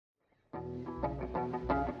When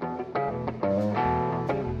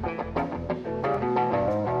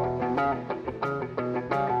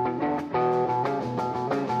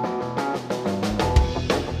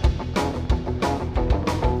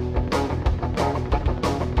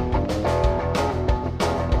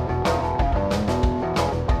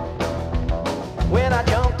I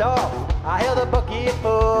jumped off, I held a bucket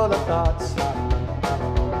full of thoughts.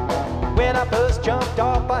 When I first jumped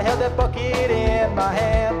off, I held that bucket in my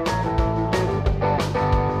hand.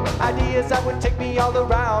 Ideas that would take me all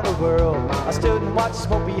around the world. I stood and watched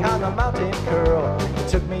smoke behind the mountain curl. It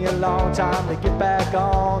took me a long time to get back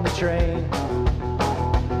on the train.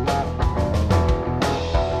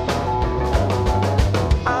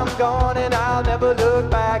 I'm gone and I'll never look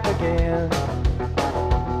back again.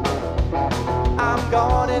 I'm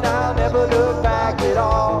gone and I'll never look back at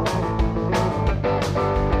all.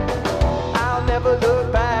 I'll never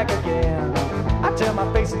look back again. I turn my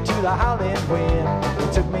face into the howling wind.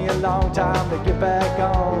 It took me a long time to get back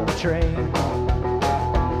on the train.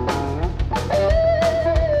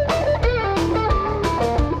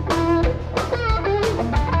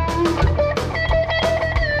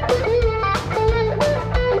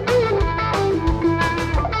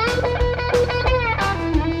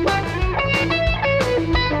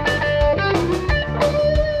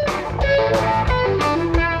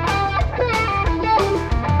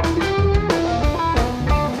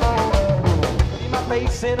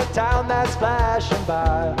 Face in a town that's flashing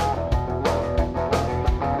by.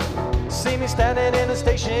 See me standing in a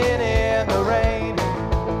station in the rain.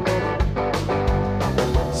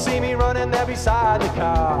 See me running there beside the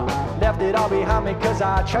car. Left it all behind me cause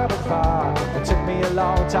I traveled far. It took me a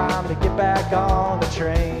long time to get back on the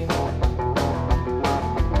train.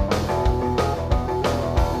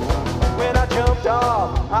 When I jumped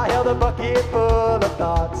off, I held a bucket full of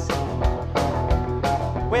thoughts.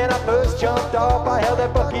 When I first jumped off, I held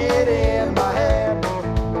that bucket in my hand.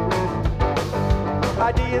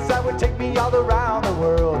 Ideas that would take me all around the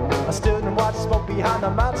world. I stood and watched smoke behind the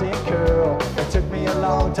mountain curl. It took me a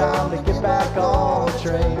long time to get back on the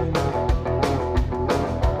train.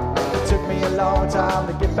 It took me a long time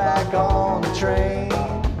to get back on the train.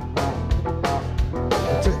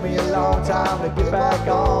 It took me a long time to get back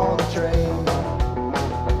on the train.